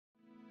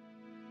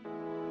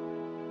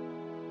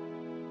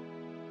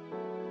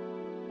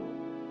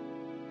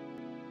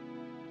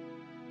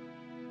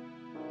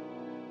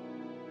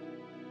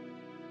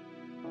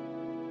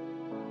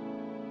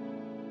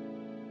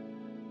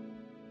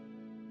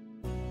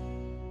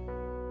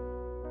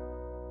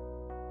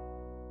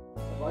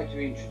like to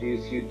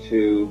introduce you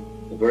to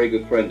a very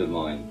good friend of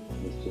mine,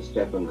 Mr.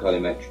 Stefan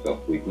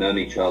Kolimechkov. We've known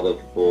each other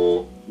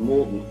for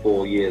more than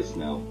 4 years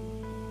now.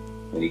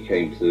 When he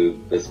came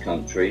to this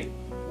country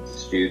as a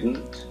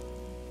student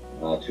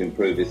to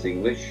improve his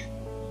English,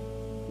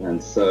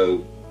 and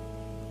so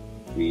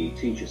the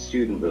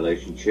teacher-student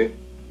relationship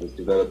has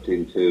developed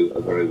into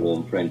a very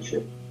warm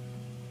friendship.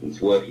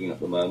 He's working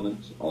at the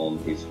moment on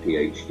his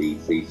PhD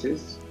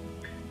thesis,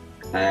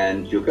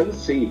 and you're going to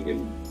see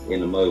him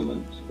in a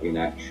moment in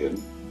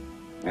action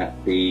at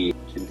the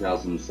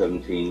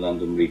 2017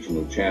 London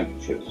Regional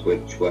Championships,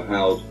 which were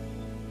held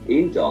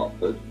in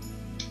Dartford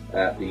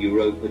at the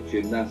Europa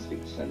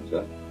Gymnastics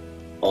Centre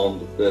on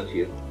the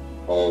 30th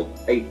of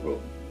April.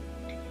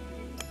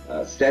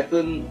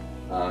 Stefan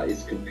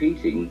is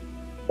competing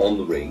on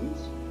the rings,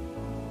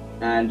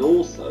 and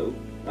also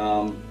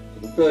for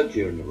the 3rd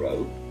year in a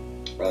row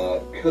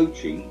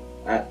coaching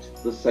at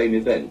the same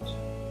event.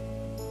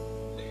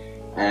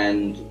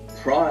 And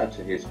prior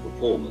to his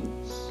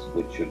performance,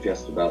 which you're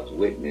just about to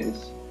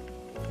witness,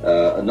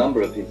 a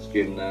number of his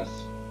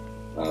gymnasts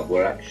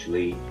were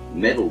actually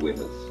medal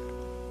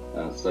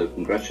winners. So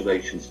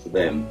congratulations to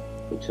them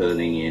for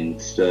turning in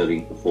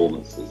sterling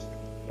performances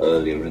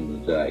earlier in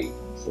the day.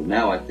 So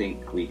now I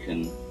think we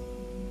can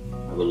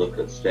have a look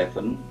at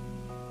Stefan.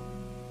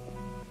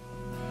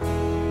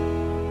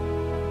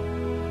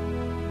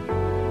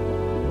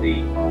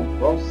 The arm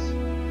cross,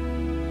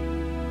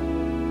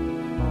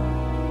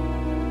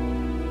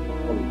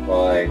 followed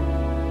by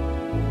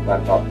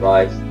back up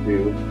rise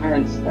to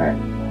handstand.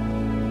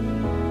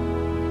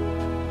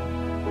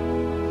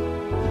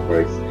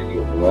 Very steady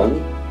at the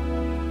moment,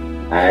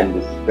 and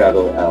the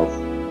straddle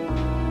Alpha.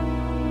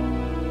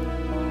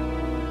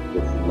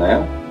 This is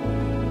now.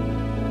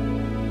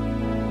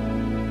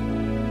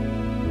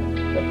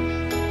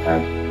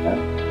 And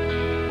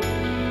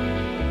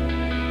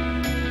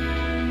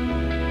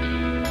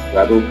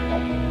straddle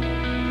up.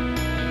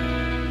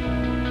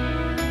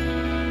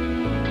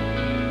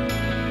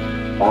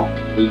 Back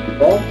to the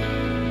ball.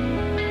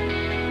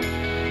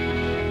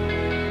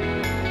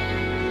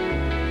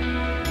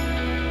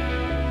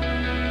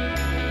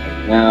 And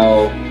now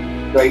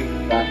straight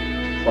back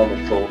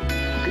somersault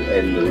to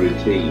end the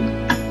routine.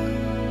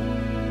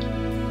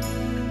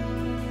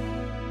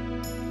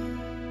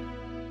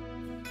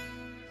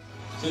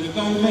 So the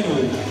gold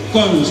medal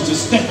goes to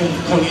Stefan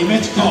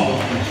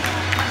Kolimechkov.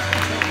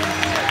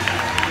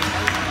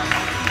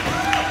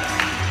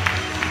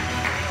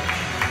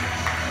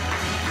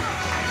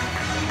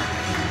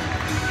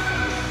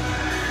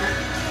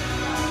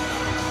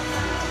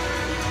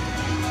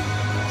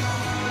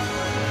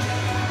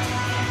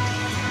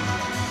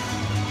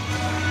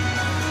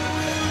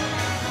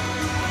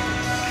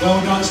 Well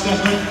done,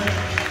 Stefan.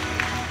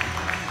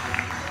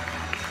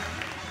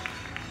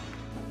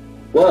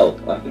 Well,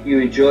 I hope you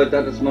enjoyed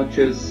that as much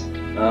as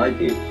I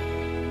did,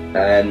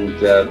 and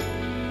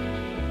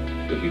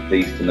you'll be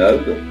pleased to know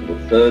that for the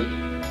 3rd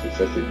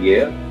successive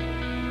year,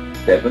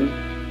 Stefan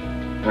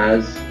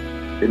has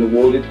been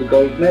awarded the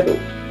gold medal.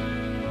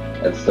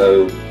 And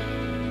so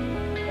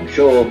I'm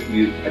sure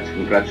you'd like to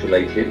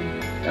congratulate him,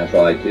 as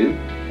I do,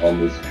 on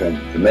this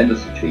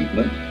tremendous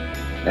achievement,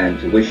 and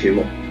to wish him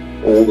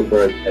all the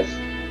very best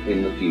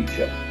in the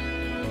future.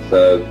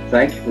 So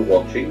thank you for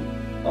watching.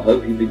 I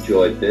hope you've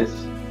enjoyed this,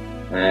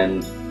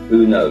 and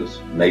who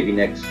knows, maybe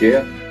next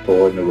year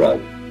 4 in a row.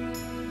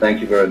 Thank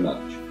you very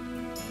much.